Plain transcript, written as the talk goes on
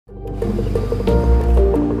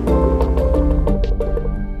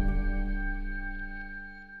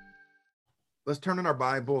Let's turn in our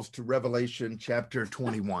Bibles to Revelation chapter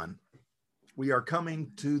 21. We are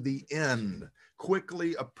coming to the end,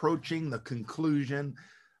 quickly approaching the conclusion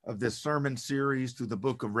of this sermon series through the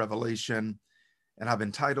book of Revelation. And I've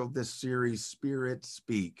entitled this series, Spirit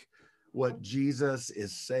Speak, What Jesus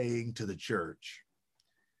is Saying to the Church.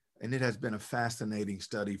 And it has been a fascinating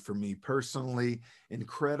study for me personally,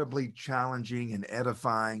 incredibly challenging and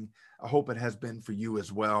edifying. I hope it has been for you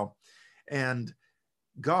as well. And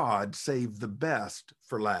God saved the best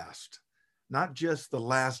for last. Not just the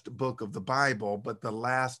last book of the Bible, but the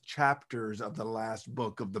last chapters of the last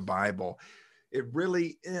book of the Bible. It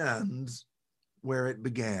really ends where it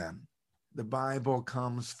began. The Bible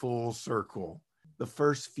comes full circle. The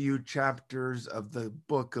first few chapters of the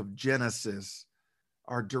book of Genesis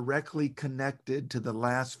are directly connected to the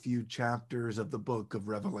last few chapters of the book of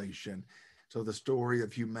Revelation. So the story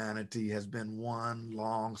of humanity has been one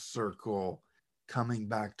long circle, coming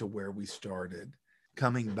back to where we started,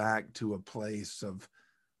 coming back to a place of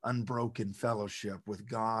unbroken fellowship with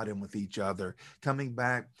God and with each other, coming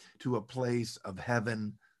back to a place of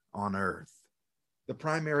heaven on earth. The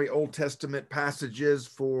primary Old Testament passages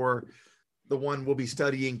for the one we'll be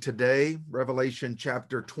studying today, Revelation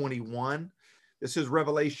chapter 21. This is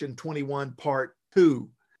Revelation 21, part 2.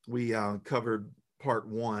 We covered part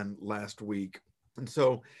 1 last week. And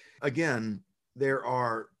so, again, there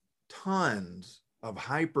are tons of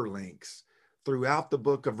hyperlinks throughout the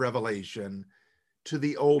book of Revelation to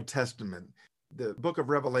the Old Testament. The book of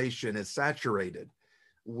Revelation is saturated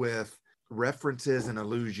with references and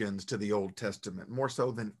allusions to the Old Testament, more so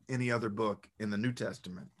than any other book in the New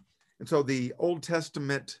Testament. And so the Old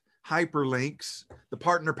Testament hyperlinks, the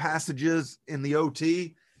partner passages in the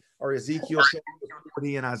OT, are Ezekiel chapter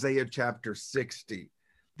 40 and Isaiah chapter 60.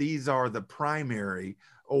 These are the primary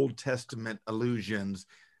Old Testament allusions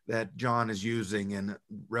that John is using in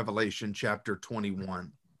Revelation chapter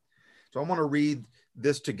 21. So I want to read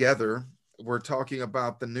this together. We're talking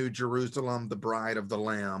about the New Jerusalem, the bride of the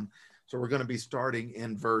Lamb. So we're going to be starting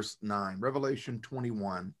in verse 9, Revelation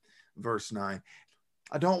 21, verse 9.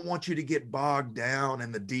 I don't want you to get bogged down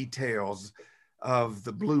in the details of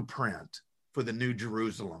the blueprint for the New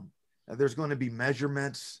Jerusalem. There's going to be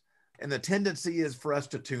measurements, and the tendency is for us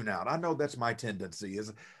to tune out. I know that's my tendency,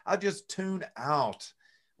 is I just tune out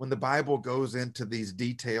when the Bible goes into these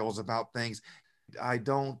details about things. I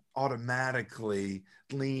don't automatically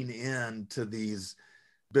lean into these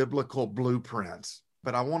biblical blueprints,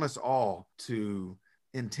 but I want us all to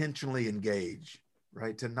intentionally engage,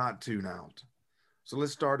 right? To not tune out. So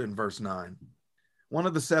let's start in verse 9. One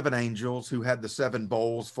of the 7 angels who had the 7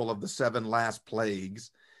 bowls full of the 7 last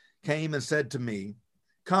plagues came and said to me,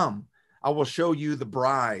 "Come, I will show you the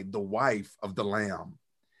bride, the wife of the Lamb."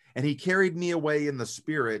 And he carried me away in the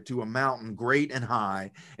spirit to a mountain great and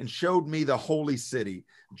high, and showed me the holy city,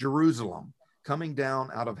 Jerusalem, coming down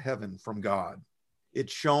out of heaven from God. It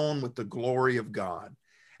shone with the glory of God,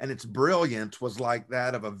 and its brilliance was like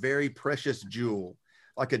that of a very precious jewel,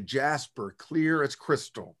 like a jasper, clear as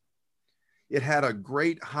crystal. It had a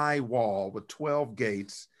great high wall with 12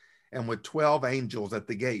 gates, and with 12 angels at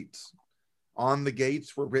the gates. On the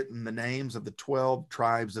gates were written the names of the 12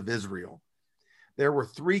 tribes of Israel. There were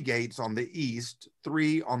 3 gates on the east,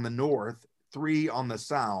 3 on the north, 3 on the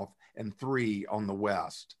south, and 3 on the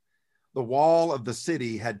west. The wall of the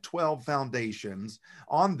city had 12 foundations.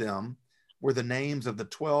 On them were the names of the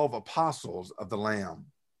 12 apostles of the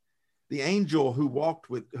Lamb. The angel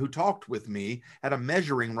who talked with me had a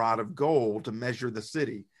measuring rod of gold to measure the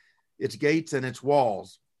city, its gates and its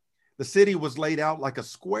walls. The city was laid out like a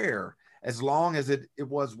square, as long as it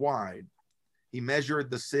was wide. He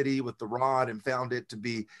measured the city with the rod and found it to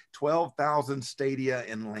be 12,000 stadia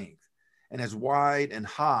in length, and as wide and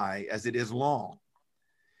high as it is long.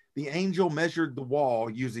 The angel measured the wall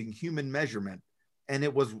using human measurement, and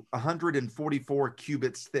it was 144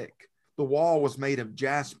 cubits thick. The wall was made of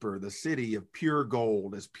jasper, the city of pure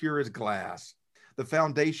gold, as pure as glass. The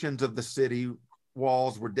foundations of the city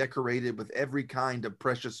walls were decorated with every kind of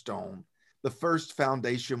precious stone. The first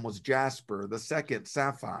foundation was jasper, the second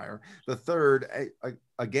sapphire, the third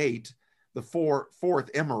agate, the fourth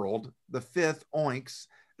emerald, the fifth onyx,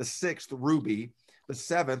 the sixth ruby, the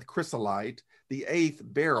seventh chrysolite, the eighth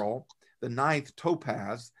beryl, the ninth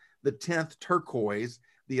topaz, the 10th turquoise,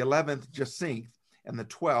 the 11th jacinth, and the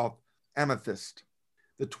 12th amethyst.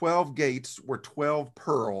 The 12 gates were 12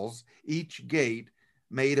 pearls, each gate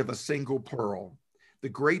made of a single pearl. The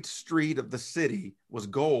great street of the city was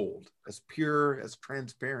gold, as pure as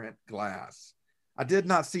transparent glass. I did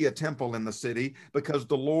not see a temple in the city, because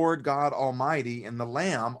the Lord God Almighty and the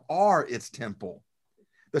Lamb are its temple.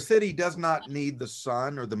 The city does not need the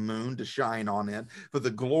sun or the moon to shine on it, for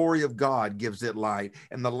the glory of God gives it light,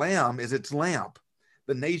 and the Lamb is its lamp.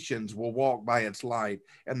 The nations will walk by its light,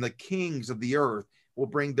 and the kings of the earth will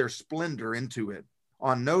bring their splendor into it.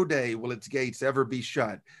 On no day will its gates ever be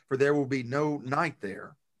shut, for there will be no night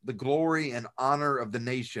there. The glory and honor of the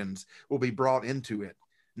nations will be brought into it.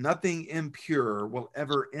 Nothing impure will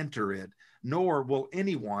ever enter it, nor will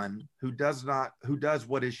anyone who does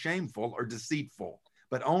what is shameful or deceitful,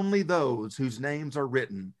 but only those whose names are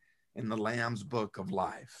written in the Lamb's book of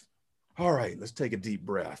life. All right, let's take a deep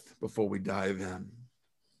breath before we dive in.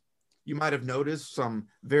 You might have noticed some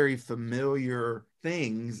very familiar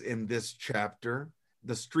things in this chapter.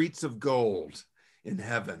 The streets of gold in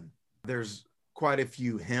heaven. There's quite a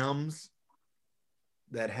few hymns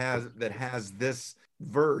that has this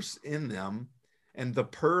verse in them. And the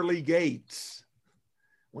pearly gates.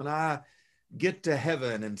 When I get to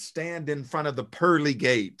heaven and stand in front of the pearly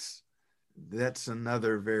gates, that's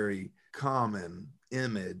another very common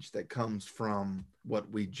image that comes from what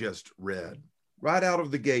we just read. Right out of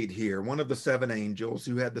the gate here, one of the seven angels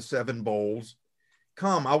who had the seven bowls,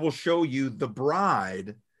 come, I will show you the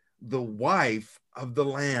bride, the wife of the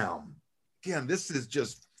Lamb. Again, this is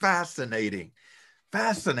just fascinating,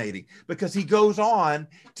 because he goes on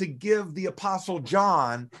to give the Apostle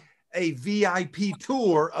John a VIP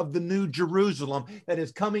tour of the New Jerusalem that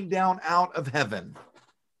is coming down out of heaven.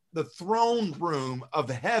 The throne room of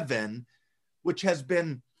heaven, which has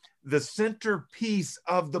been the centerpiece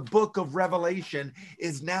of the book of Revelation,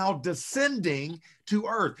 is now descending to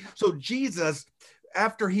earth. So Jesus,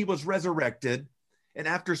 after he was resurrected and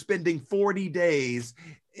after spending 40 days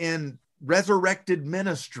in resurrected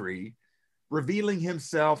ministry, revealing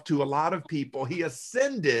himself to a lot of people, he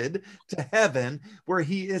ascended to heaven, where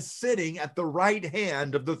he is sitting at the right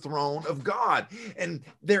hand of the throne of God. And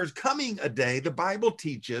there's coming a day, the Bible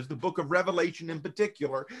teaches, the book of Revelation in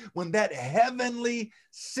particular, when that heavenly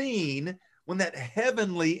scene, when that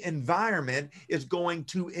heavenly environment is going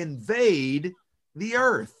to invade the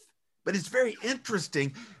earth. But it's very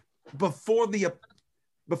interesting. Before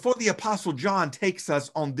the Apostle John takes us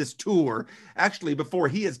on this tour, actually before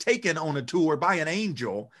he is taken on a tour by an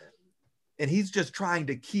angel, and he's just trying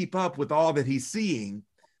to keep up with all that he's seeing,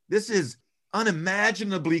 this is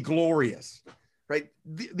unimaginably glorious, right?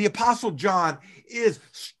 The Apostle John is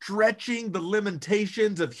stretching the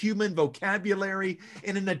limitations of human vocabulary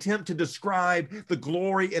in an attempt to describe the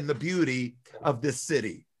glory and the beauty of this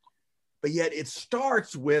city. But yet it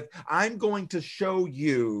starts with, I'm going to show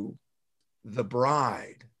you the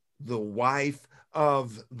bride, the wife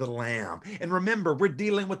of the Lamb. And remember, we're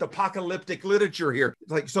dealing with apocalyptic literature here.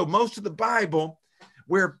 Like, so most of the Bible,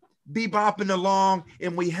 we're bebopping along,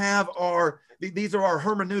 and we have these are our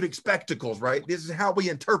hermeneutic spectacles, right? This is how we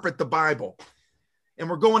interpret the Bible. And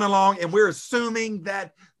we're going along, and we're assuming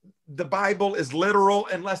that the Bible is literal,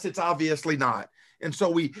 unless it's obviously not. And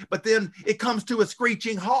so but then it comes to a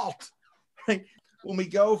screeching halt, right? When we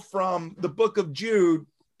go from the book of Jude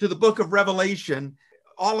to the book of Revelation,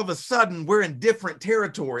 all of a sudden we're in different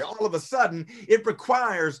territory. All of a sudden it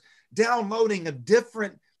requires downloading a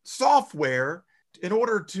different software in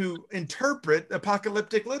order to interpret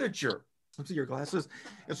apocalyptic literature. Let's see your glasses.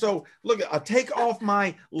 And so look, I take off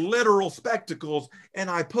my literal spectacles and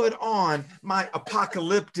I put on my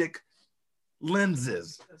apocalyptic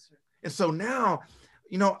lenses. And so now,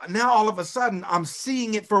 now all of a sudden I'm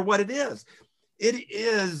seeing it for what it is. It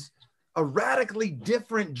is a radically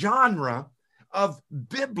different genre of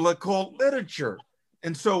biblical literature.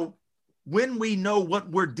 And so when we know what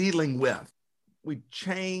we're dealing with, we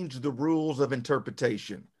change the rules of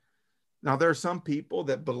interpretation. Now, there are some people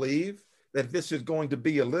that believe that this is going to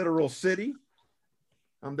be a literal city.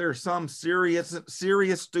 There are some serious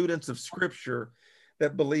students of Scripture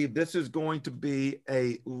that believe this is going to be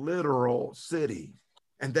a literal city.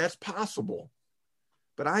 And that's possible.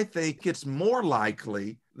 But I think it's more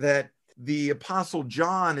likely that the Apostle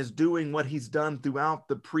John is doing what he's done throughout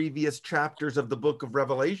the previous chapters of the book of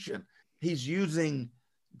Revelation. He's using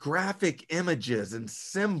graphic images and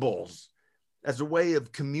symbols as a way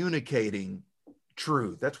of communicating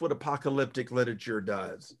truth. That's what apocalyptic literature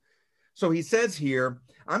does. So he says here,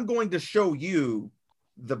 I'm going to show you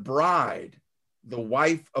the bride, the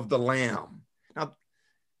wife of the Lamb. Now,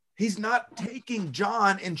 he's not taking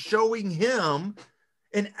John and showing him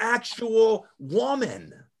an actual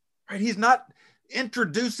woman. Right? He's not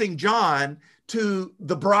introducing John to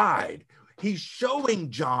the bride. He's showing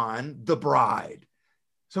John the bride.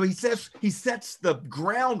 So he sets the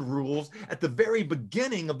ground rules at the very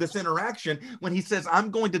beginning of this interaction when he says, I'm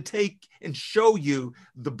going to take and show you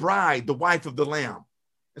the bride, the wife of the Lamb.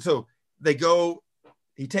 And so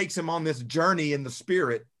he takes him on this journey in the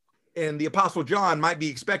Spirit, and the Apostle John might be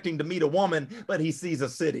expecting to meet a woman, but he sees a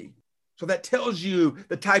city. So that tells you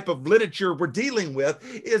the type of literature we're dealing with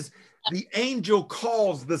is the angel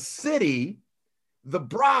calls the city the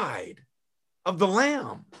bride of the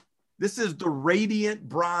Lamb. This is the radiant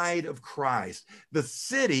bride of Christ. The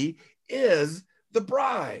city is the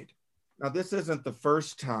bride. Now, this isn't the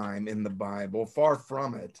first time in the Bible, far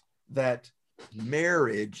from it, that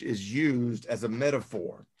marriage is used as a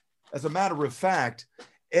metaphor. As a matter of fact,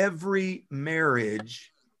 every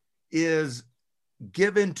marriage is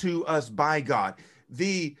given to us by God.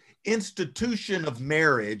 The institution of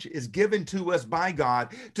marriage is given to us by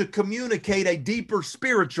God to communicate a deeper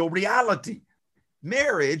spiritual reality.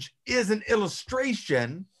 Marriage is an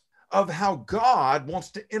illustration of how God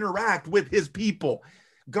wants to interact with his people.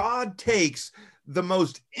 God takes the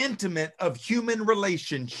most intimate of human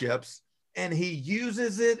relationships and he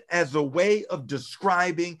uses it as a way of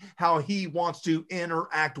describing how he wants to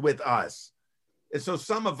interact with us. And so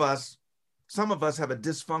some of us have a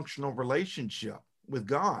dysfunctional relationship with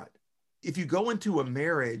God. If you go into a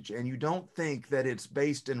marriage and you don't think that it's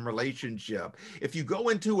based in relationship, if you go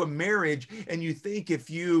into a marriage and you think if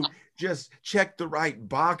you just check the right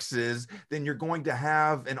boxes, then you're going to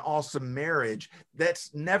have an awesome marriage,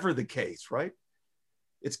 that's never the case, right?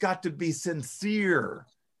 It's got to be sincere.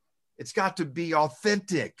 It's got to be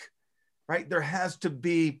authentic, right? There has to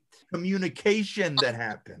be communication that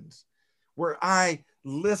happens where I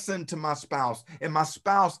listen to my spouse and my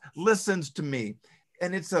spouse listens to me.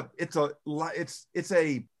 And it's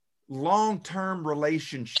a long-term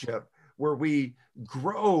relationship where we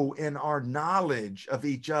grow in our knowledge of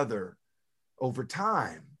each other over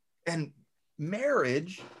time. And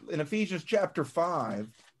marriage in Ephesians chapter 5, I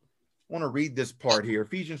want to read this part here.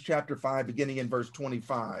 Ephesians chapter 5, beginning in verse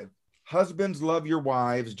 25. Husbands, love your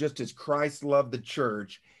wives just as Christ loved the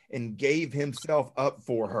church and gave himself up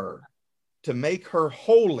for her to make her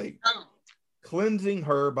holy, cleansing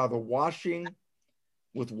her by the washing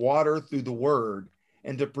with water through the word,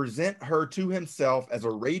 and to present her to himself as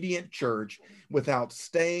a radiant church without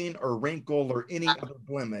stain or wrinkle or any other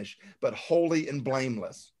blemish, but holy and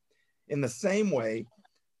blameless. In the same way,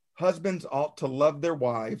 husbands ought to love their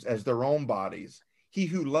wives as their own bodies. He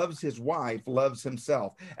who loves his wife loves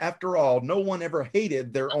himself. After all, no one ever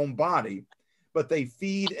hated their own body, but they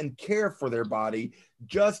feed and care for their body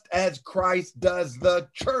just as Christ does the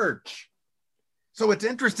church. So it's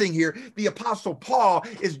interesting here. The Apostle Paul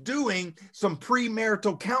is doing some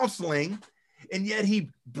premarital counseling, and yet he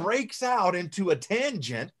breaks out into a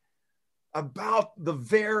tangent about the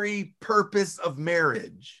very purpose of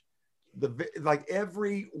marriage. Like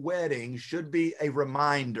every wedding should be a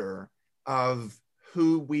reminder of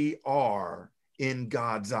who we are in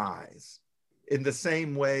God's eyes. In the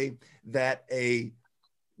same way that a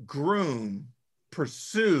groom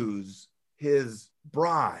pursues his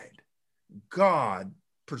bride, God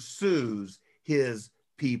pursues his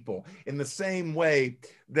people. In the same way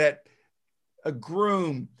that a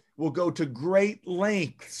groom will go to great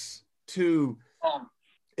lengths to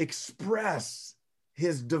express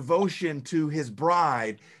his devotion to his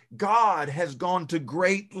bride, God has gone to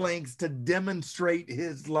great lengths to demonstrate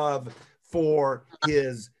his love for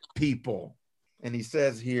his people. And he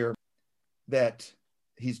says here that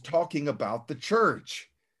he's talking about the church.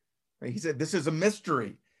 He said, this is a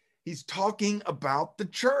mystery. He's talking about the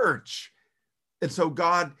church. And so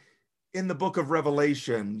God, in the book of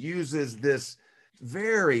Revelation, uses this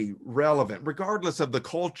very relevant, regardless of the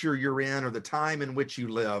culture you're in or the time in which you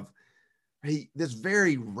live, this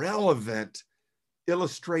very relevant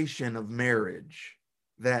illustration of marriage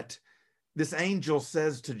that this angel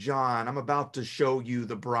says to John, I'm about to show you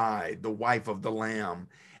the bride, the wife of the Lamb.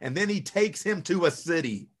 And then he takes him to a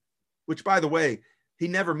city, which, by the way, he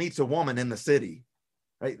never meets a woman in the city.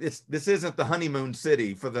 Right? This isn't the honeymoon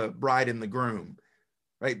city for the bride and the groom,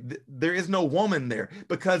 right? There is no woman there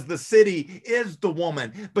because the city is the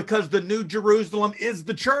woman, because the New Jerusalem is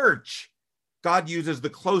the church. God uses the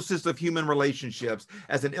closest of human relationships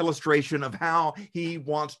as an illustration of how he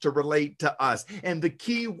wants to relate to us. And the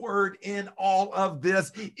key word in all of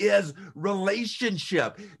this is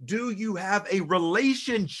relationship. Do you have a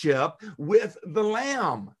relationship with the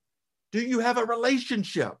Lamb? Do you have a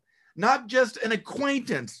relationship? Not just an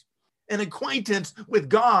acquaintance. An acquaintance with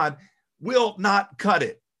God will not cut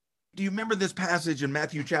it. Do you remember this passage in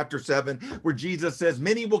Matthew chapter 7 where Jesus says,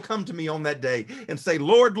 many will come to me on that day and say,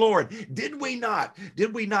 Lord, Lord, did we not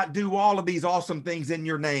do all of these awesome things in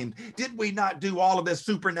your name? Did we not do all of this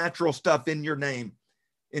supernatural stuff in your name?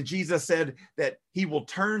 And Jesus said that he will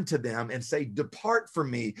turn to them and say, depart from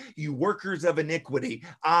me, you workers of iniquity.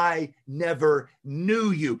 I never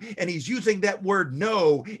knew you. And he's using that word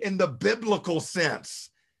know in the biblical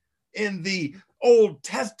sense, in the Old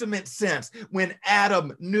Testament sense. When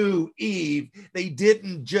Adam knew Eve, they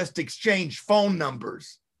didn't just exchange phone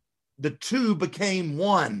numbers. The two became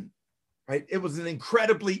one, right? It was an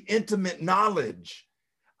incredibly intimate knowledge.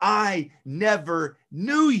 I never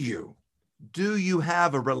knew you. Do you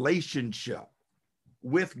have a relationship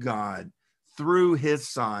with God through his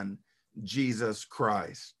son, Jesus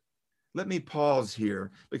Christ? Let me pause here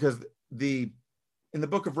because in the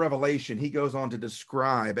book of Revelation, he goes on to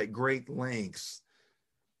describe at great lengths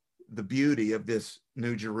the beauty of this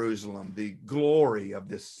New Jerusalem, the glory of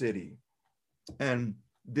this city. And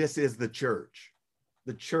this is the church.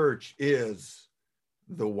 The church is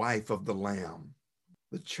the wife of the Lamb.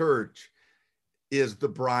 The church is the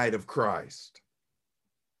bride of Christ.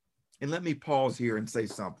 And let me pause here and say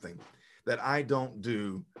something that I don't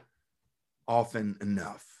do often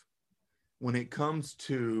enough. When it comes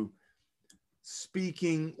to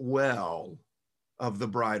speaking well of the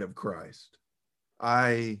bride of Christ,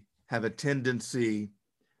 I have a tendency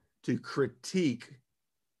to critique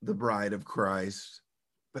the bride of Christ.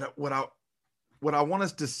 But what I want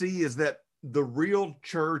us to see is that the real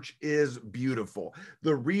church is beautiful.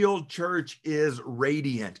 The real church is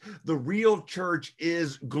radiant. The real church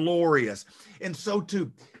is glorious. And so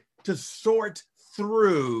to sort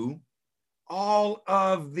through all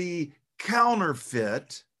of the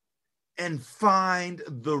counterfeit and find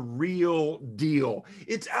the real deal.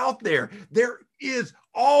 It's out there. There is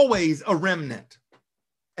always a remnant,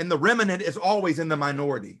 and the remnant is always in the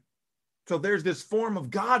minority. So there's this form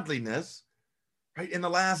of godliness, right? In the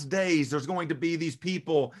last days, there's going to be these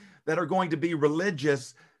people that are going to be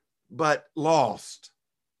religious, but lost.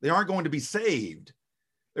 They aren't going to be saved.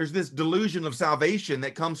 There's this delusion of salvation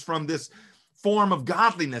that comes from this form of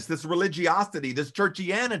godliness, this religiosity, this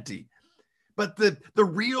churchianity. But the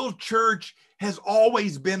real church has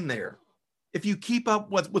always been there. If you keep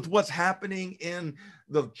up with what's happening in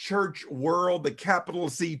the church world, the capital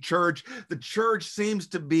C church, the church seems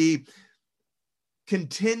to be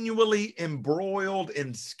continually embroiled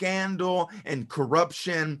in scandal and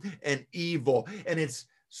corruption and evil. And it's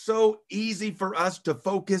so easy for us to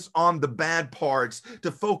focus on the bad parts,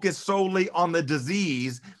 to focus solely on the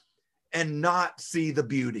disease and not see the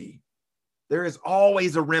beauty. There is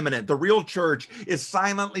always a remnant. The real church is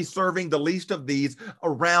silently serving the least of these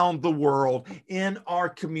around the world, in our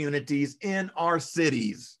communities, in our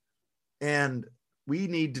cities. And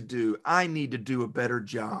I need to do a better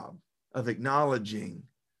job of acknowledging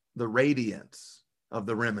the radiance of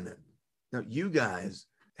the remnant. Now, you guys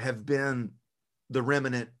have been the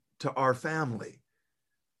remnant to our family.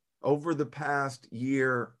 Over the past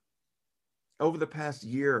year,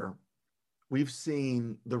 we've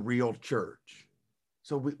seen the real church.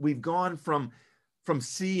 So we've gone from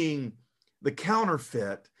seeing the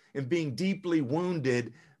counterfeit and being deeply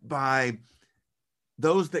wounded by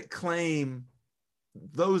those that claim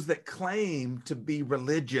to be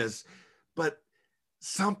religious, but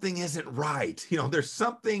something isn't right. There's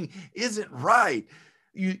something isn't right.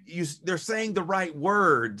 They're saying the right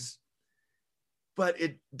words, but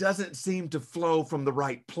it doesn't seem to flow from the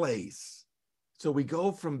right place. So we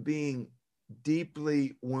go from being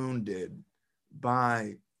deeply wounded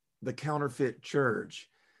by the counterfeit church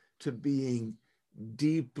to being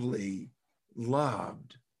deeply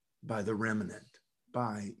loved by the remnant,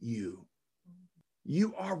 by you.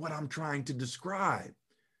 You are what I'm trying to describe.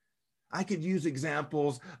 I could use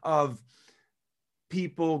examples of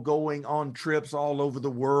people going on trips all over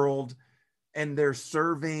the world, and they're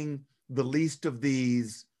serving the least of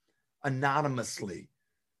these anonymously.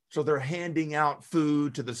 So they're handing out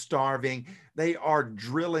food to the starving. They are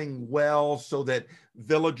drilling wells so that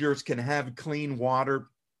villagers can have clean water.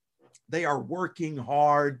 They are working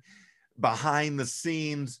hard behind the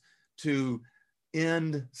scenes to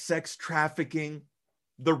end sex trafficking.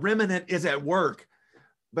 The remnant is at work,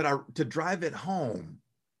 but to drive it home,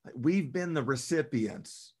 we've been the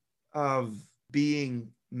recipients of being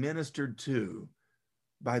ministered to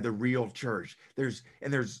by the real church. There's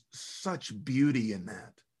such beauty in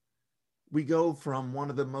that. We go from one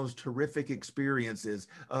of the most horrific experiences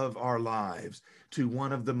of our lives to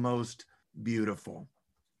one of the most beautiful.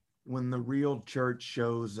 When the real church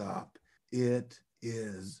shows up, it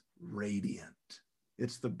is radiant.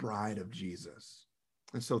 It's the bride of Jesus.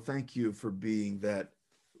 And so thank you for being that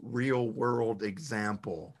real world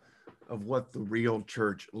example of what the real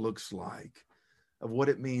church looks like, of what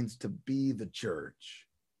it means to be the church.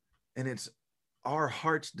 And it's our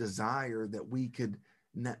heart's desire that we could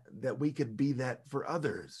be that for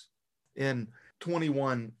others. In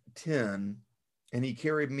 21:10, and he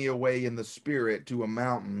carried me away in the spirit to a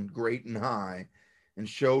mountain great and high, and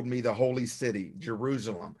showed me the holy city,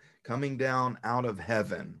 Jerusalem, coming down out of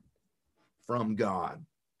heaven from God.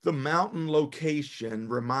 The mountain location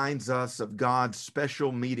reminds us of God's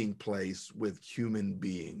special meeting place with human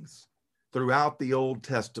beings. Throughout the Old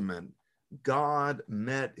Testament, God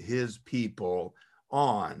met his people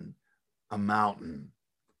on a mountain,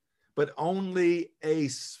 but only a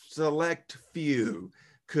select few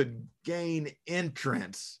could gain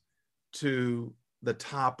entrance to the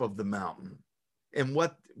top of the mountain. And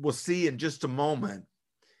what we'll see in just a moment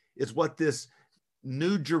is what this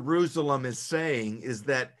New Jerusalem is saying is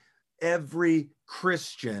that every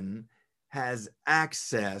Christian has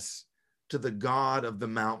access to the God of the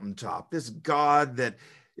mountaintop, this God that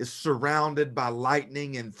is surrounded by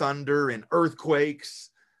lightning and thunder and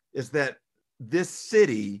earthquakes, is that this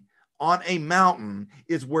city on a mountain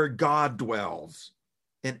is where God dwells.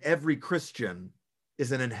 And every Christian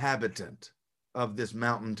is an inhabitant of this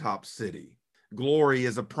mountaintop city. Glory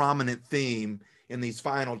is a prominent theme in these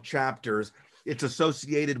final chapters. It's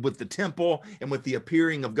associated with the temple and with the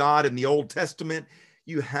appearing of God in the Old Testament.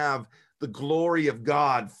 You have the glory of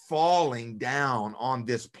God falling down on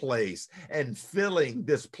this place and filling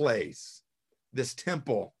this place, this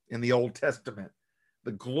temple in the Old Testament.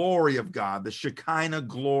 The glory of God, the Shekinah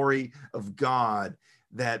glory of God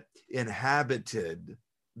that inhabited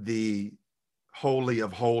the Holy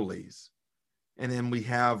of Holies. And then we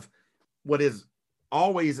have what is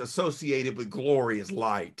always associated with glory is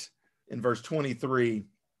light. In verse 23,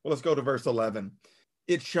 well, let's go to verse 11.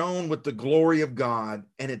 It shone with the glory of God,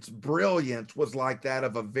 and its brilliance was like that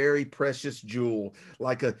of a very precious jewel,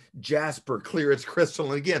 like a jasper, clear as crystal.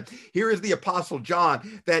 And again, here is the Apostle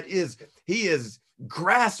John he is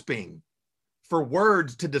grasping for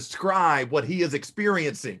words to describe what he is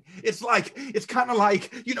experiencing. It's kind of like,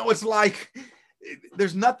 it's like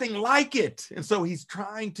there's nothing like it. And so he's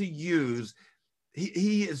trying to use,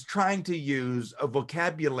 he is trying to use a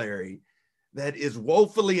vocabulary that is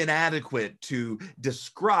woefully inadequate to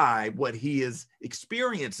describe what he is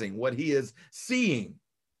experiencing, what he is seeing.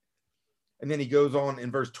 And then he goes on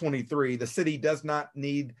in verse 23, the city does not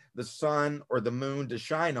need the sun or the moon to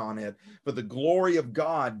shine on it, for the glory of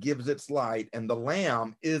God gives its light, and the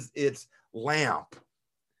Lamb is its lamp.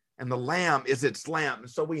 And the Lamb is its lamp. And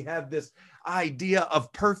so we have this idea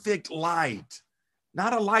of perfect light,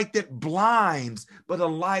 not a light that blinds, but a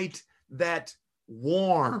light that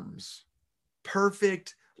warms.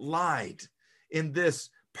 Perfect light in this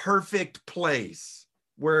perfect place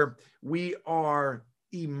where we are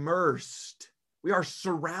immersed. We are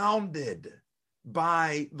surrounded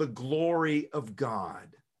by the glory of God.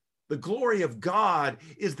 The glory of God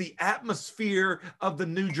is the atmosphere of the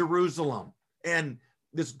New Jerusalem. And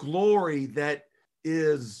this glory that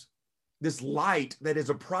is this light that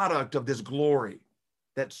is a product of this glory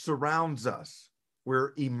that surrounds us.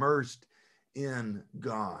 We're immersed in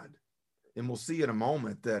God. And we'll see in a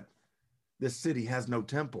moment that this city has no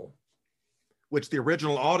temple, which the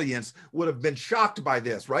original audience would have been shocked by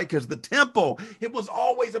this, right? Because the temple, it was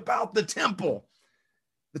always about the temple.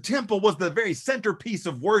 The temple was the very centerpiece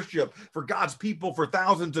of worship for God's people for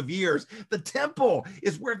thousands of years. The temple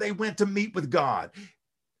is where they went to meet with God.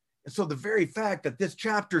 And so the very fact that this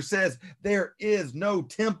chapter says there is no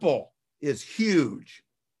temple is huge,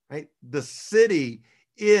 right? The city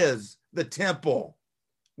is the temple,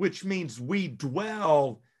 which means we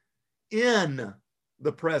dwell in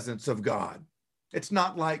the presence of God. It's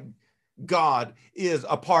not like God is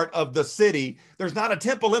a part of the city. There's not a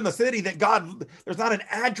temple in the city there's not an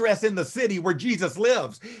address in the city where Jesus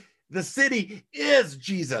lives. The city is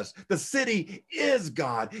Jesus. The city is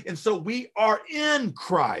God. And so we are in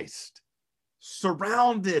Christ,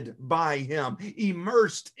 surrounded by him,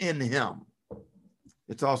 immersed in him.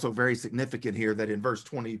 It's also very significant here that in verse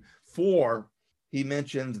 24, he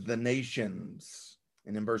mentions the nations.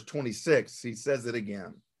 And in verse 26, he says it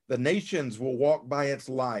again. The nations will walk by its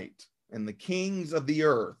light, and the kings of the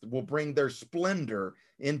earth will bring their splendor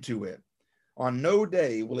into it. On no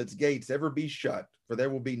day will its gates ever be shut, for there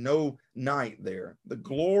will be no night there. The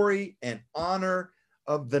glory and honor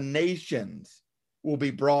of the nations will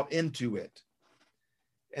be brought into it.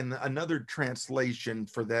 And another translation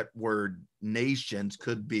for that word nations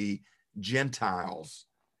could be Gentiles.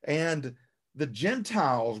 And the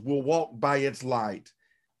Gentiles will walk by its light.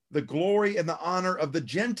 the glory and the honor of the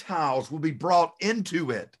Gentiles will be brought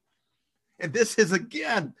into it. And this is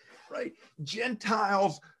again, right?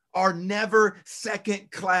 Gentiles are never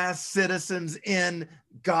second-class citizens in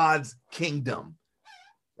God's kingdom,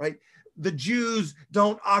 right? The Jews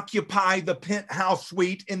don't occupy the penthouse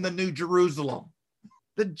suite in the New Jerusalem.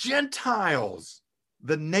 The Gentiles,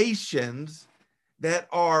 the nations that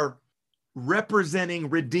are representing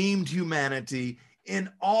redeemed humanity in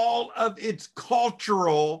all of its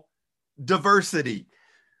cultural diversity.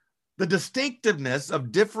 The distinctiveness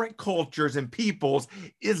of different cultures and peoples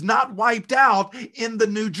is not wiped out in the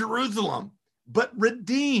New Jerusalem, but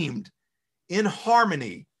redeemed in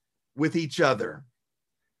harmony with each other.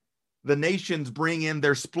 The nations bring in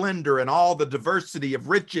their splendor and all the diversity of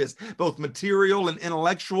riches, both material and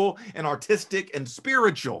intellectual and artistic and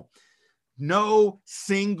spiritual. No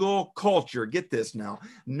single culture, get this now,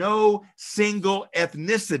 no single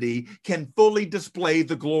ethnicity can fully display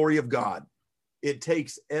the glory of God. It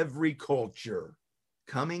takes every culture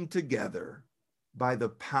coming together by the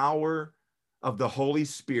power of the Holy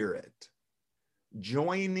Spirit,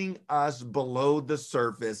 joining us below the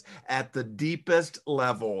surface at the deepest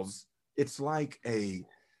levels. It's like a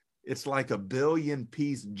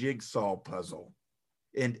billion-piece jigsaw puzzle,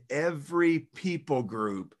 and every people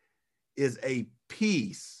group is a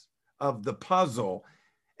piece of the puzzle.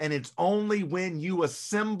 And it's only when you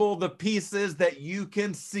assemble the pieces that you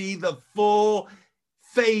can see the full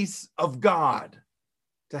face of God,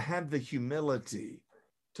 to have the humility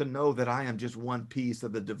to know that I am just one piece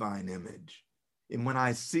of the divine image. And when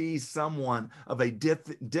I see someone of a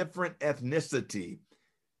different ethnicity,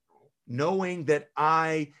 knowing that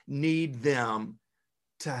I need them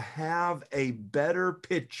to have a better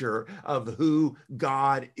picture of who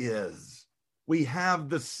God is. We have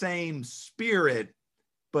the same spirit,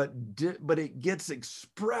 but it gets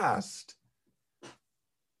expressed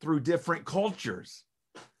through different cultures.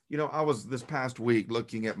 You know, I was this past week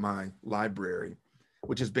looking at my library,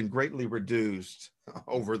 which has been greatly reduced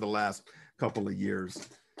over the last couple of years.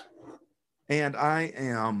 And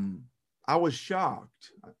I was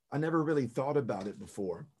shocked. I never really thought about it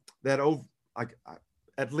before, that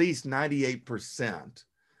at least 98%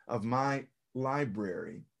 of my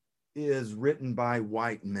library is written by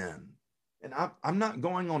white men. And I'm not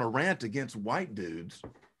going on a rant against white dudes,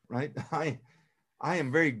 right? I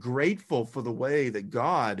am very grateful for the way that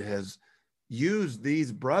God has used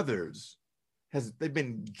these brothers. They've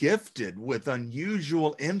been gifted with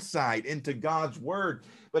unusual insight into God's word.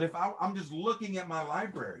 But if I'm just looking at my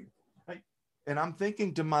library, right, and I'm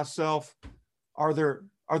thinking to myself, are there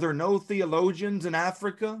no theologians in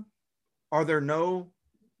Africa? Are there no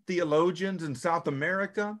theologians in South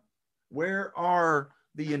America? Where are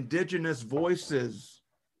the indigenous voices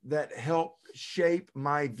that help shape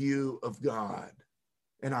my view of God?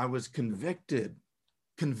 And I was convicted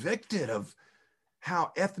of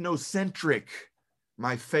how ethnocentric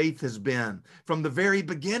my faith has been from the very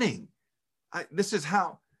beginning. This is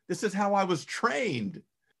how I was trained.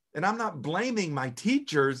 And I'm not blaming my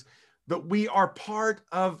teachers, but we are part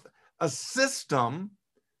of a system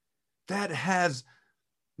that has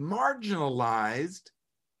marginalized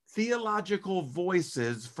theological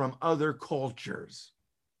voices from other cultures.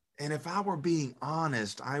 And if I were being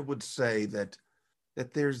honest, I would say that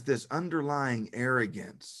there's this underlying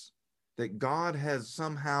arrogance that God has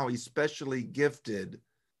somehow especially gifted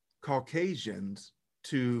Caucasians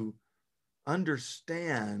to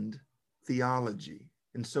understand theology.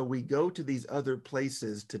 And so we go to these other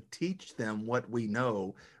places to teach them what we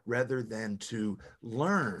know rather than to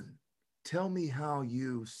learn. Tell me how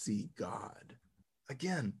you see God.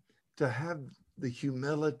 Again, to have the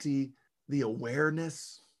humility, the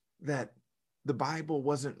awareness that the Bible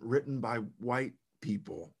wasn't written by white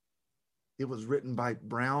people. It was written by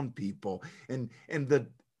brown people. And the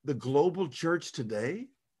global church today,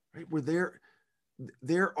 right, where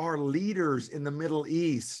there are leaders in the Middle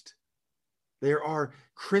East. There are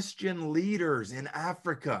Christian leaders in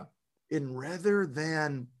Africa. And rather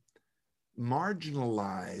than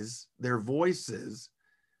marginalize their voices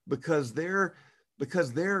because their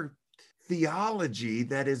theology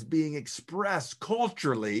that is being expressed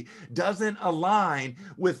culturally doesn't align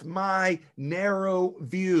with my narrow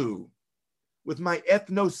view, with my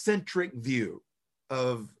ethnocentric view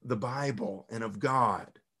of the Bible and of God.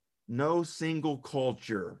 No single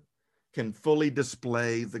culture can fully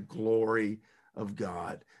display the glory of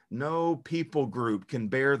God. No people group can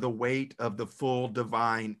bear the weight of the full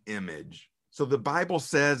divine image. So the Bible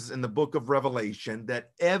says in the book of Revelation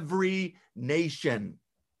that every nation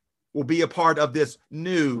will be a part of this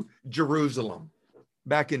new Jerusalem.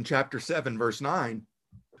 Back in chapter 7, verse 9,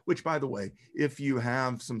 which, by the way, if you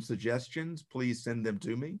have some suggestions, please send them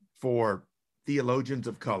to me for theologians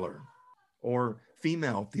of color or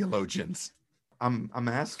female theologians. I'm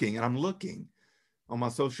asking and I'm looking on my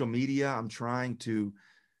social media. I'm trying to,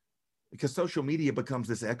 because social media becomes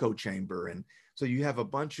this echo chamber. And so you have a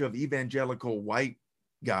bunch of evangelical white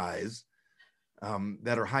guys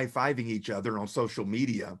that are high-fiving each other on social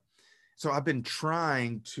media. So I've been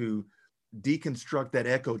trying to deconstruct that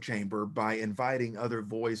echo chamber by inviting other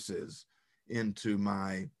voices into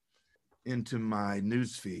my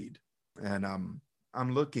news feed. And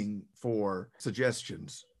I'm looking for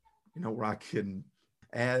suggestions, where I can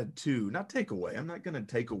add to, not take away. I'm not going to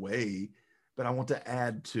take away, but I want to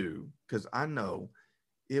add to, because I know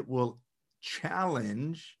it will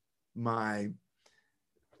challenge my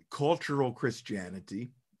cultural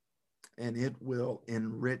Christianity and it will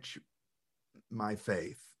enrich my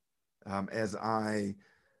faith as I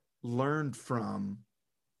learned from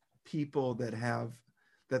people that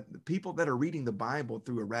are reading the Bible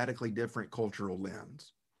through a radically different cultural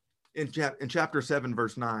lens. In chapter 7,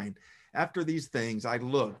 verse 9, after these things, I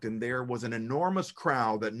looked, and there was an enormous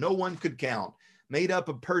crowd that no one could count, made up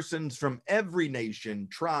of persons from every nation,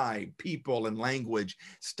 tribe, people, and language,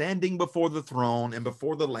 standing before the throne and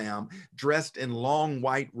before the Lamb, dressed in long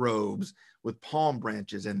white robes with palm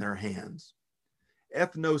branches in their hands.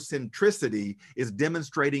 Ethnocentricity is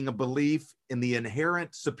demonstrating a belief in the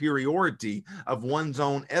inherent superiority of one's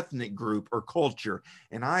own ethnic group or culture.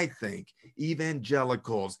 And I think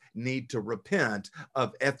evangelicals need to repent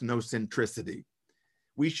of ethnocentricity.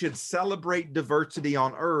 We should celebrate diversity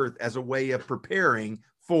on earth as a way of preparing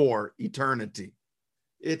for eternity.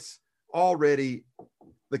 It's already,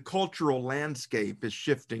 the cultural landscape is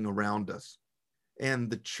shifting around us, and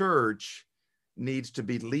the church needs to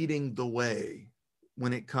be leading the way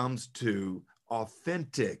when it comes to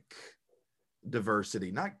authentic diversity,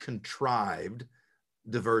 not contrived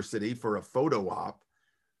diversity for a photo op,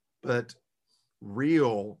 but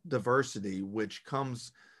real diversity, which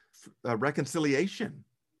comes reconciliation,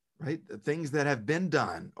 right? Things that have been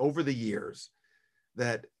done over the years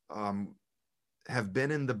that have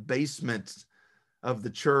been in the basement of the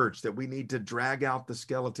church that we need to drag out the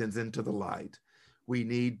skeletons into the light. We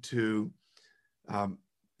need to,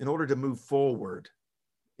 in order to move forward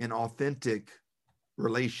in authentic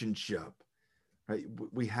relationship, right?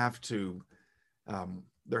 We have to,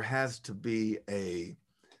 there has to be a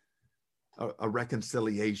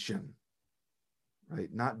reconciliation, right?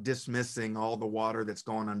 Not dismissing all the water that's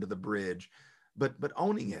gone under the bridge, but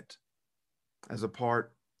owning it as a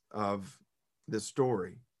part of this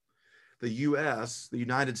story. The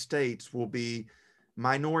United States, will be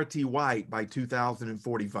minority white by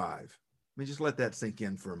 2045. Let me just let that sink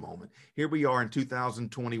in for a moment. Here we are in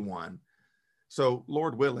 2021. So,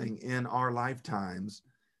 Lord willing, in our lifetimes,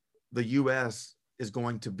 the U.S. is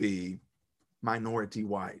going to be minority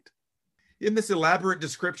white. In this elaborate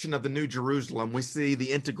description of the New Jerusalem, we see the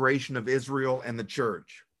integration of Israel and the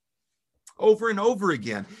church. Over and over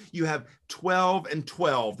again, you have 12 and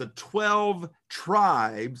 12, the 12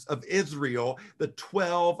 tribes of Israel, the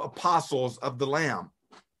 12 apostles of the Lamb.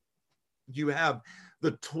 You have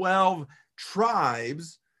the 12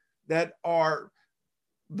 tribes that are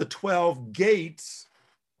the 12 gates,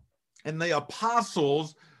 and the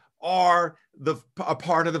apostles are a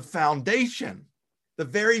part of the foundation. The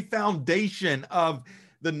very foundation of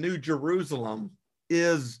the New Jerusalem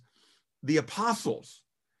is the apostles,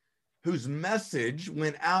 whose message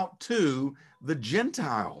went out to the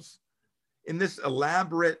Gentiles. In this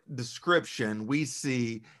elaborate description, we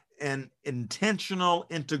see an intentional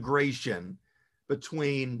integration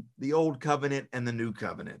between the Old Covenant and the New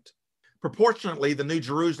Covenant. Proportionately, the New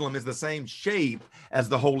Jerusalem is the same shape as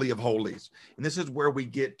the Holy of Holies. And this is where we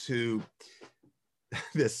get to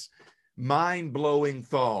this mind-blowing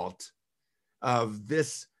thought of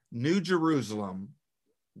this New Jerusalem,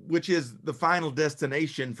 which is the final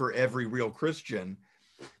destination for every real Christian.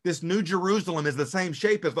 This New Jerusalem is the same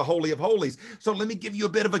shape as the Holy of Holies. So let me give you a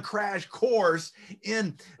bit of a crash course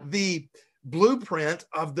in the blueprint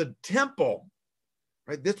of the temple.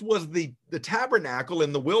 Right? This was the tabernacle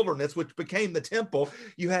in the wilderness, which became the temple.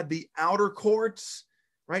 You had the outer courts,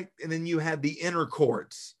 right? And then you had the inner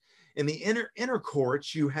courts. In the inner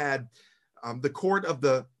courts, you had the court of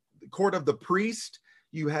the priest.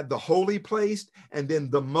 You had the holy place, and then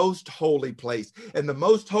the most holy place. And the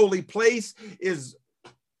most holy place is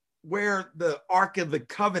where the Ark of the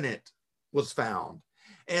Covenant was found.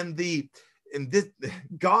 And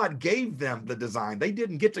God gave them the design. They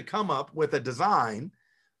didn't get to come up with a design.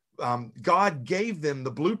 God gave them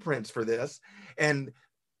the blueprints for this. And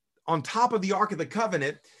on top of the Ark of the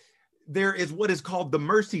Covenant, there is what is called the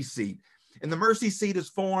mercy seat. And the mercy seat is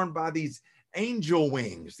formed by these angel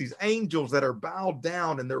wings, these angels that are bowed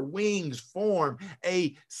down, and their wings form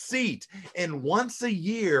a seat. And once a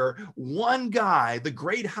year, one guy, the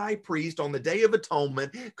great high priest on the Day of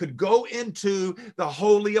Atonement, could go into the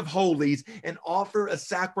Holy of Holies and offer a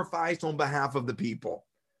sacrifice on behalf of the people.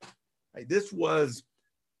 This was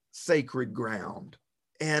sacred ground.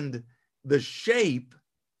 And the shape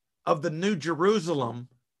of the New Jerusalem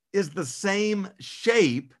is the same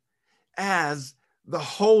shape as the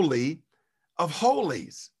Holy of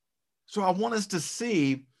Holies. So I want us to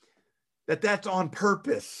see that that's on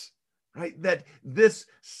purpose, right? That this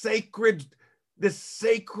sacred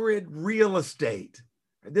real estate,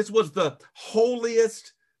 this was the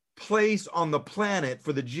holiest place on the planet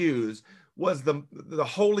for the Jews, was the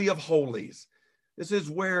Holy of Holies. This is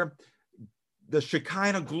where the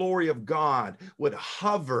Shekinah glory of God would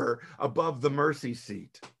hover above the mercy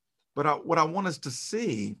seat. But what I want us to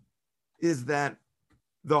see is that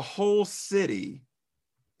the whole city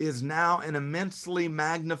is now an immensely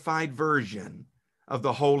magnified version of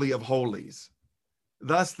the Holy of Holies.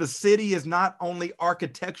 Thus, the city is not only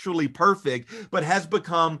architecturally perfect, but has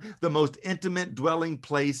become the most intimate dwelling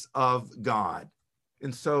place of God.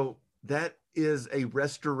 And so that is a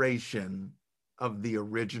restoration of the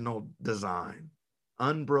original design,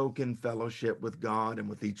 unbroken fellowship with God and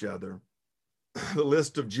with each other. The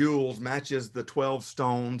list of jewels matches the 12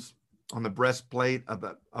 stones on the breastplate of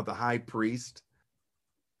the high priest,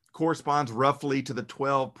 corresponds roughly to the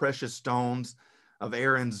 12 precious stones of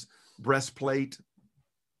Aaron's breastplate.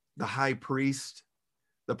 The high priest,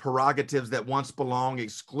 the prerogatives that once belonged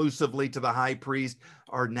exclusively to the high priest,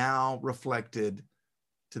 are now reflected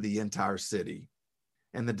to the entire city.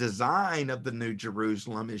 And the design of the New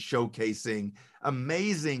Jerusalem is showcasing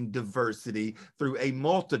amazing diversity through a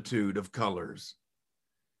multitude of colors.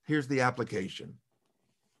 Here's the application.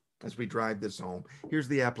 As we drive this home, here's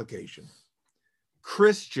the application.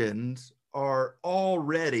 Christians are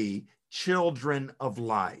already children of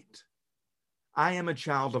light. I am a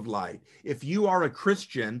child of light. If you are a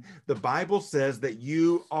Christian, the Bible says that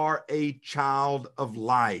you are a child of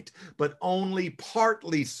light, but only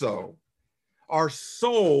partly so. Our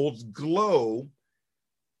souls glow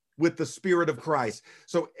with the Spirit of Christ.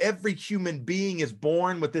 So every human being is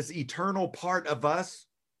born with this eternal part of us.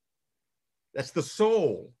 That's the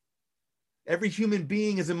soul. Every human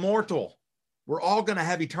being is immortal. We're all going to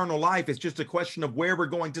have eternal life. It's just a question of where we're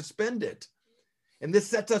going to spend it. And this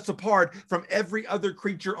sets us apart from every other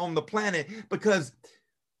creature on the planet because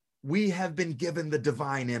we have been given the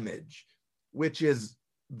divine image, which is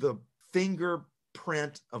the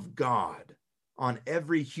fingerprint of God on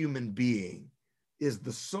every human being, is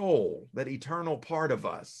the soul, that eternal part of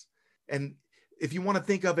us. And if you want to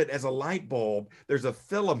think of it as a light bulb, there's a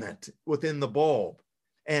filament within the bulb.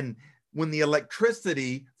 And when the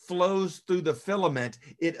electricity flows through the filament,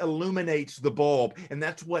 it illuminates the bulb. And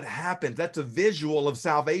that's what happens. That's a visual of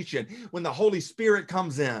salvation. When the Holy Spirit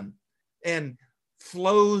comes in and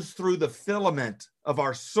flows through the filament of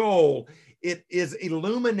our soul, it is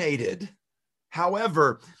illuminated.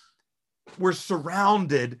 However, we're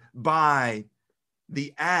surrounded by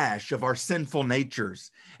the ash of our sinful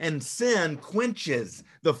natures, and sin quenches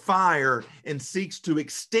the fire and seeks to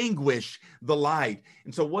extinguish the light.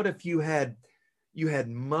 And so what if you had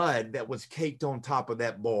mud that was caked on top of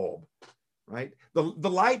that bulb, right? The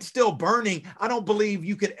light's still burning. I don't believe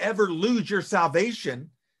you could ever lose your salvation,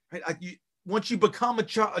 right? Once you become a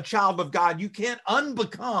child of God, you can't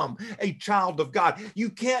unbecome a child of God. You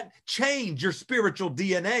can't change your spiritual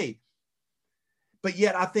DNA. But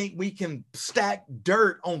yet I think we can stack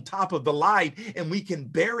dirt on top of the light and we can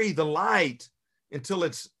bury the light until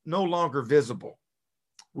it's no longer visible.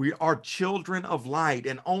 We are children of light,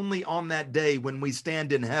 and only on that day when we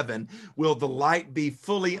stand in heaven will the light be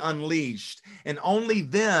fully unleashed, and only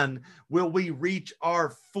then will we reach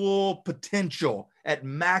our full potential at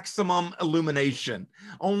maximum illumination.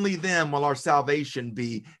 Only then will our salvation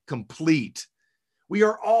be complete. We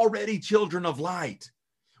are already children of light.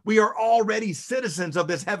 We are already citizens of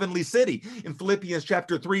this heavenly city. In Philippians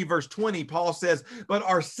chapter 3, verse 20, Paul says, but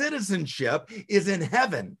our citizenship is in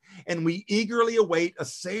heaven, and we eagerly await a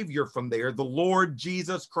Savior from there, the Lord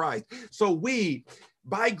Jesus Christ. So we,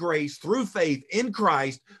 by grace, through faith in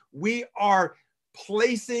Christ, we are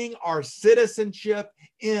placing our citizenship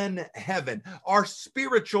in heaven. Our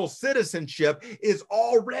spiritual citizenship is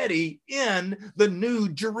already in the New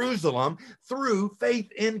Jerusalem through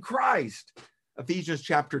faith in Christ. Ephesians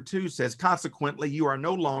chapter 2 says, consequently, you are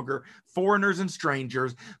no longer foreigners and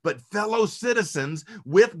strangers, but fellow citizens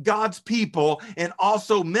with God's people and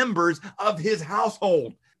also members of his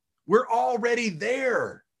household. We're already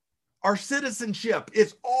there. Our citizenship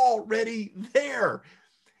is already there.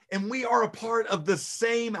 And we are a part of the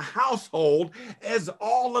same household as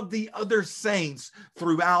all of the other saints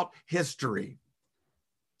throughout history.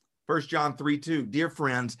 1 John 3:2, dear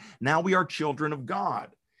friends, now we are children of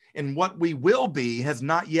God, and what we will be has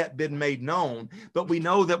not yet been made known, but we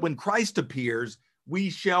know that when Christ appears, we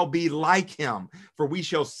shall be like him, for we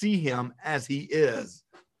shall see him as he is.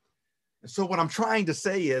 So what I'm trying to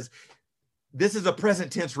say is, this is a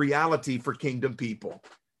present tense reality for kingdom people.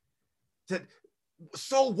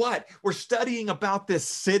 So what? We're studying about this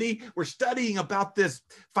city. We're studying about this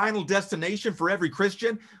final destination for every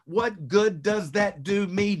Christian. What good does that do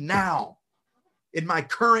me now in my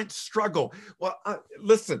current struggle? Well,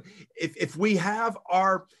 listen, if we have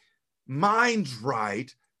our minds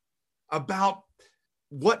right about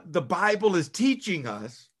what the Bible is teaching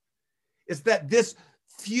us, is that this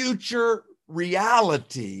future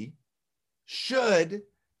reality should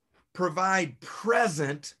provide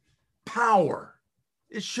present power.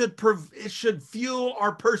 It should fuel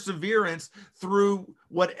our perseverance through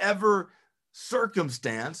whatever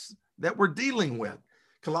circumstance that we're dealing with.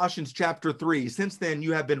 Colossians chapter 3, since then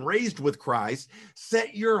you have been raised with Christ,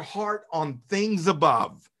 set your heart on things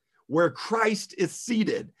above, where Christ is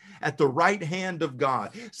seated at the right hand of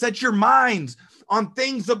God. Set your minds on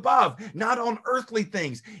things above, not on earthly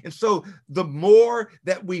things. And so the more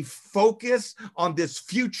that we focus on this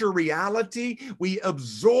future reality, we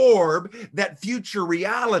absorb that future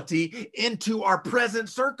reality into our present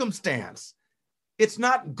circumstance. It's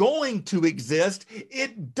not going to exist.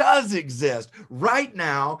 It does exist right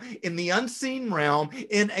now in the unseen realm,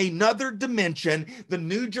 in another dimension. The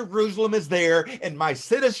New Jerusalem is there, and my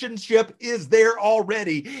citizenship is there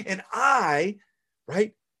already. And I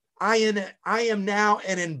am now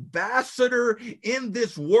an ambassador in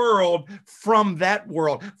this world from that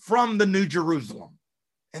world, from the New Jerusalem.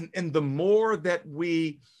 And the more that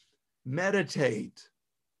we meditate,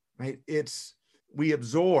 right, we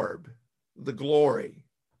absorb the glory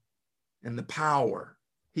and the power.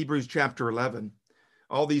 Hebrews chapter 11.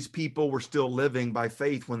 All these people were still living by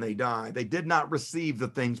faith when they died. They did not receive the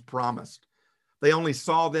things promised. They only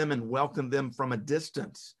saw them and welcomed them from a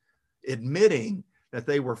distance, admitting that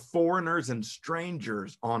they were foreigners and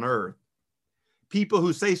strangers on earth. People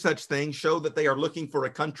who say such things show that they are looking for a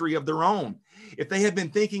country of their own. If they had been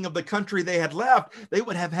thinking of the country they had left, they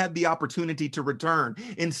would have had the opportunity to return.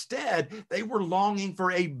 Instead, they were longing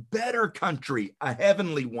for a better country, a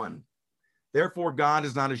heavenly one. Therefore, God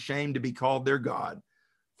is not ashamed to be called their God,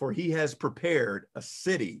 for he has prepared a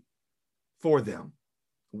city for them.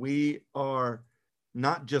 We are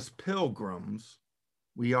not just pilgrims,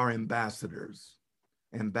 we are ambassadors.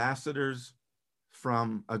 Ambassadors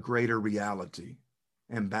from a greater reality,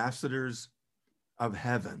 ambassadors of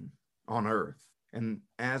heaven on earth. And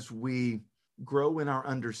as we grow in our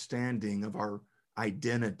understanding of our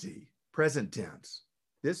identity, present tense,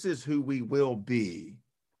 this is who we will be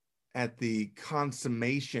at the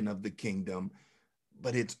consummation of the kingdom,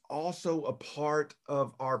 but it's also a part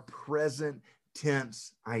of our present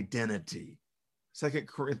tense identity. 2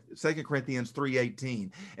 Corinthians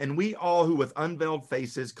 3:18, and we all who with unveiled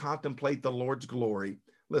faces contemplate the Lord's glory,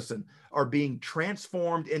 listen, are being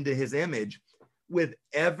transformed into his image with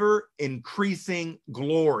ever increasing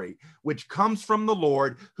glory, which comes from the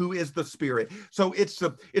Lord, who is the Spirit. So it's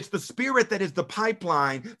the Spirit that is the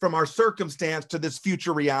pipeline from our circumstance to this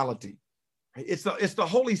future reality. It's the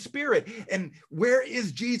Holy Spirit. And where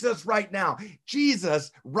is Jesus right now?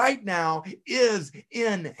 Jesus right now is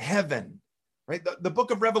in heaven. Right? The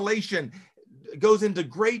book of Revelation goes into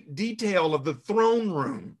great detail of the throne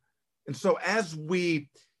room. And so as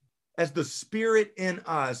the Spirit in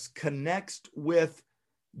us connects with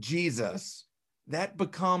Jesus, that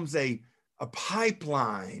becomes a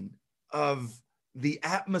pipeline of the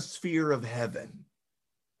atmosphere of heaven.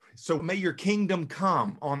 So may your kingdom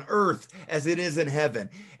come on earth as it is in heaven.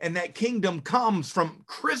 And that kingdom comes from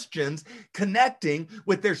Christians connecting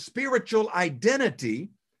with their spiritual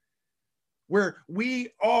identity, where we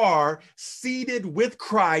are seated with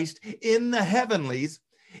Christ in the heavenlies,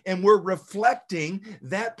 and we're reflecting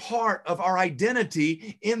that part of our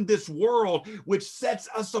identity in this world, which sets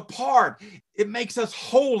us apart. It makes us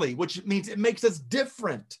holy, which means it makes us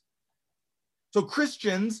different. So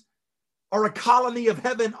Christians are a colony of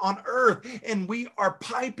heaven on earth, and we are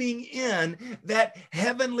piping in that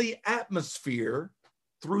heavenly atmosphere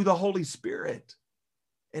through the Holy Spirit.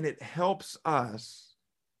 And it helps us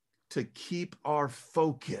to keep our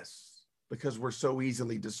focus because we're so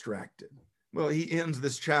easily distracted. Well, he ends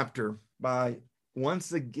this chapter by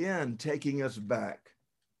once again taking us back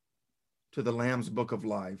to the Lamb's Book of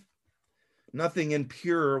Life. Nothing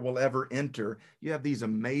impure will ever enter. You have these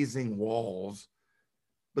amazing walls,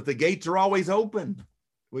 but the gates are always open,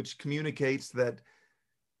 which communicates that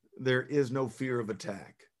there is no fear of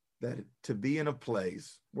attack. That to be in a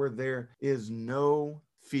place where there is no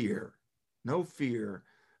fear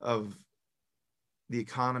of the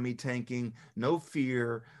economy tanking, no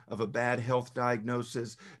fear of a bad health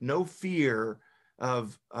diagnosis, no fear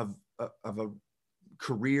of a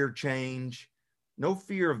career change, no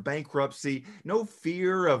fear of bankruptcy, no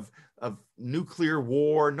fear of nuclear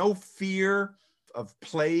war, no fear of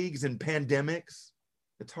plagues and pandemics.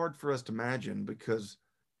 It's hard for us to imagine because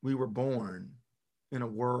we were born in a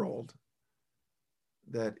world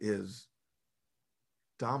that is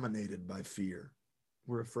dominated by fear.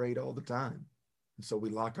 We're afraid all the time. And so we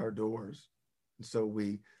lock our doors. And so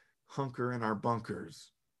we hunker in our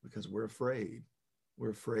bunkers because we're afraid.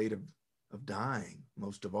 We're afraid of dying,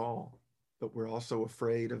 most of all. But we're also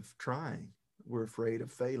afraid of trying. We're afraid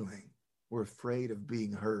of failing. We're afraid of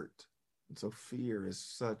being hurt. And so fear is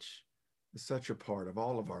such a part of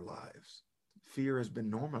all of our lives. Fear has been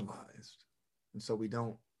normalized. And so we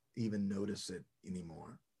don't even notice it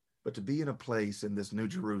anymore. But to be in a place in this New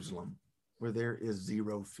Jerusalem where there is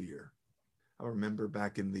zero fear. I remember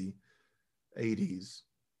back in the 80s,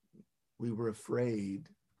 we were afraid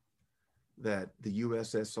that the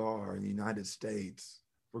USSR and the United States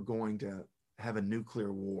were going to have a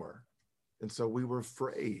nuclear war. And so we were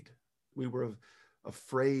afraid. We were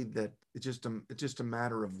afraid that it's just a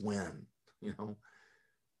matter of when,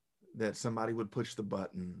 that somebody would push the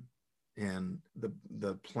button and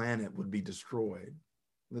the planet would be destroyed,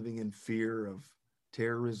 living in fear of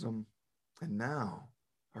terrorism. And now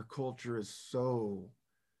our culture is so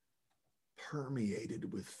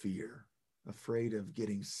permeated with fear, afraid of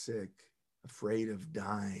getting sick, afraid of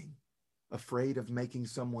dying, afraid of making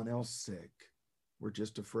someone else sick. We're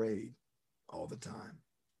just afraid all the time.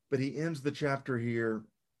 But he ends the chapter here,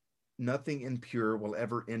 nothing impure will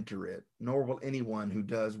ever enter it, nor will anyone who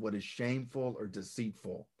does what is shameful or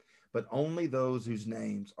deceitful, but only those whose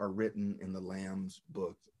names are written in the Lamb's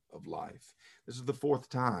book of life. This is the fourth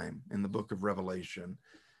time in the book of Revelation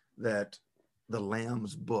that the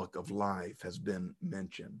Lamb's book of life has been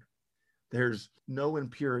mentioned. There's no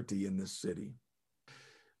impurity in this city.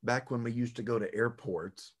 Back when we used to go to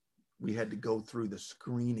airports, we had to go through the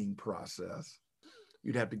screening process.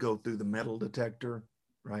 You'd have to go through the metal detector,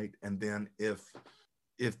 right? And then if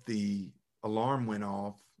the alarm went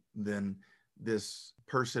off, then this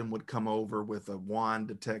person would come over with a wand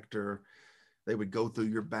detector. They would go through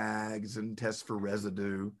your bags and test for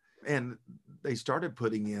residue. And they started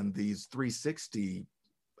putting in these 360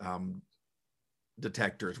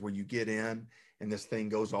 detectors where you get in and this thing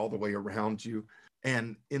goes all the way around you.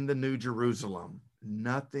 And in the New Jerusalem,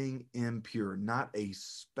 nothing impure, not a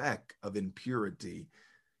speck of impurity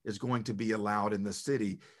is going to be allowed in the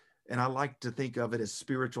city. And I like to think of it as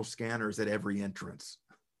spiritual scanners at every entrance.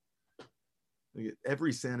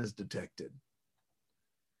 Every sin is detected.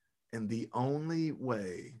 And the only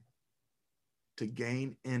way to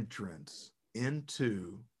gain entrance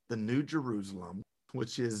into the New Jerusalem,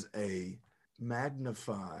 which is a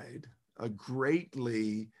magnified, a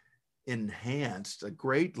greatly enhanced, a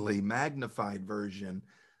greatly magnified version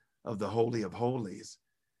of the Holy of Holies,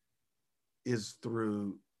 is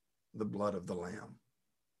through the blood of the Lamb.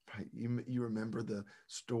 Right? You remember the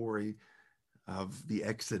story of the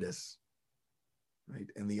Exodus, right?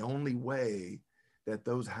 And the only way that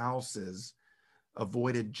those houses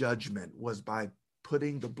avoided judgment was by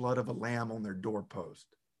putting the blood of a lamb on their doorpost.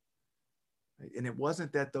 Right? And it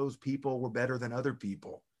wasn't that those people were better than other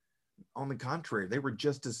people. On the contrary, they were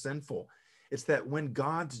just as sinful. It's that when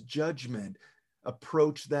God's judgment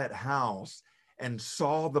approached that house and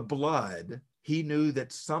saw the blood, he knew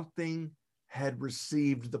that something had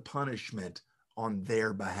received the punishment on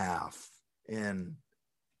their behalf. And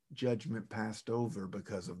judgment passed over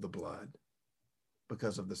because of the blood,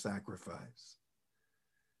 because of the sacrifice.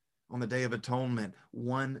 On the Day of Atonement,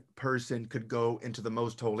 one person could go into the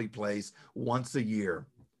most holy place once a year.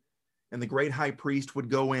 And the great high priest would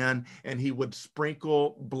go in and he would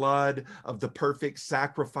sprinkle blood of the perfect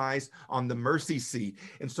sacrifice on the mercy seat.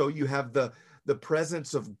 And so you have the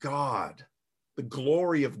presence of God, the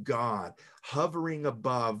glory of God hovering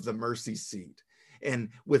above the mercy seat. And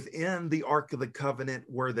within the Ark of the Covenant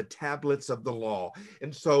were the tablets of the law.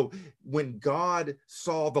 And so when God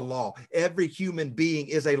saw the law, every human being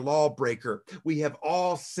is a lawbreaker. We have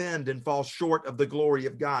all sinned and fall short of the glory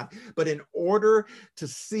of God. But in order to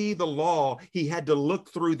see the law, he had to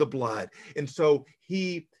look through the blood. And so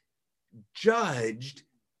he judged,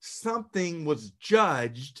 something was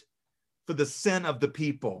judged for the sin of the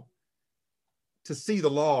people. to see the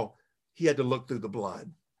law, he had to look through the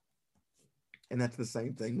blood. And that's the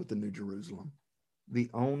same thing with the New Jerusalem. The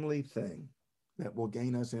only thing that will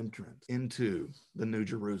gain us entrance into the New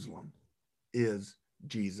Jerusalem is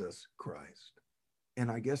Jesus Christ. And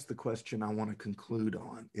I guess the question I want to conclude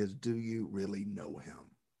on is, do you really know him?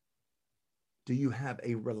 Do you have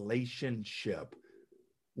a relationship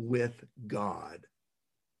with God?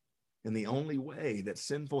 And the only way that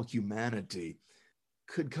sinful humanity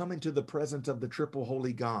could come into the presence of the triple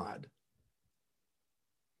holy God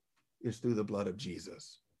is through the blood of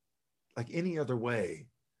Jesus. Like any other way,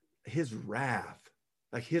 his wrath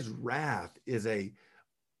is a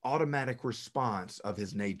automatic response of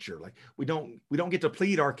his nature. Like we don't get to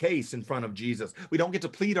plead our case in front of Jesus. We don't get to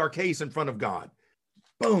plead our case in front of God.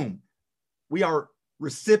 Boom. We are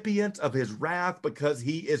recipients of his wrath because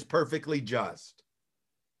he is perfectly just.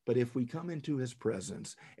 But if we come into his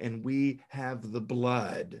presence and we have the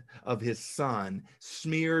blood of his son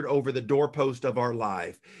smeared over the doorpost of our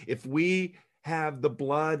life, if we have the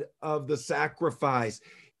blood of the sacrifice,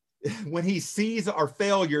 when he sees our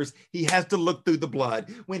failures, he has to look through the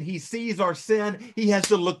blood. When he sees our sin, he has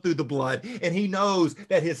to look through the blood. And he knows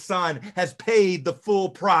that his son has paid the full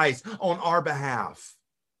price on our behalf.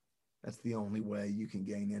 That's the only way you can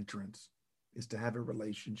gain entrance, is to have a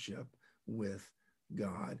relationship with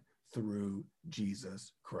God through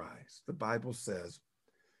Jesus Christ. The Bible says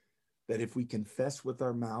that if we confess with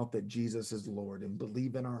our mouth that Jesus is Lord and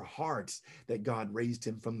believe in our hearts that God raised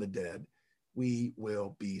him from the dead, we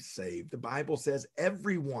will be saved. The Bible says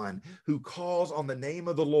everyone who calls on the name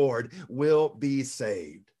of the Lord will be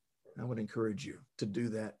saved. I would encourage you to do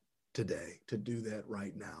that today, to do that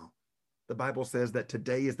right now. The Bible says that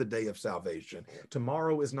today is the day of salvation.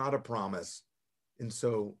 Tomorrow is not a promise. And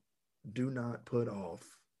so do not put off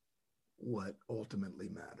what ultimately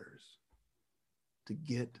matters, to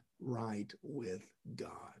get right with God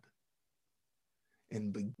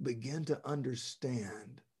and begin to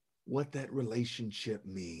understand what that relationship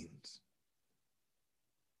means.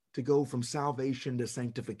 To go from salvation to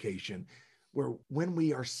sanctification, where when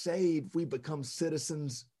we are saved, we become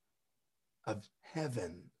citizens of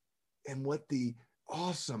heaven, and what the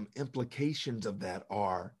awesome implications of that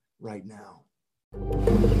are right now.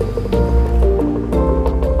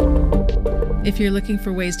 If you're looking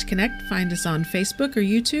for ways to connect, find us on Facebook or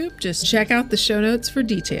YouTube. Just check out the show notes for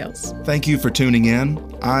details. Thank you for tuning in.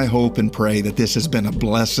 I hope and pray that this has been a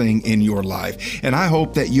blessing in your life. And I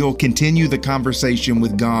hope that you'll continue the conversation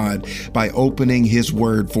with God by opening his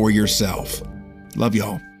word for yourself. Love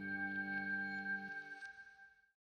y'all.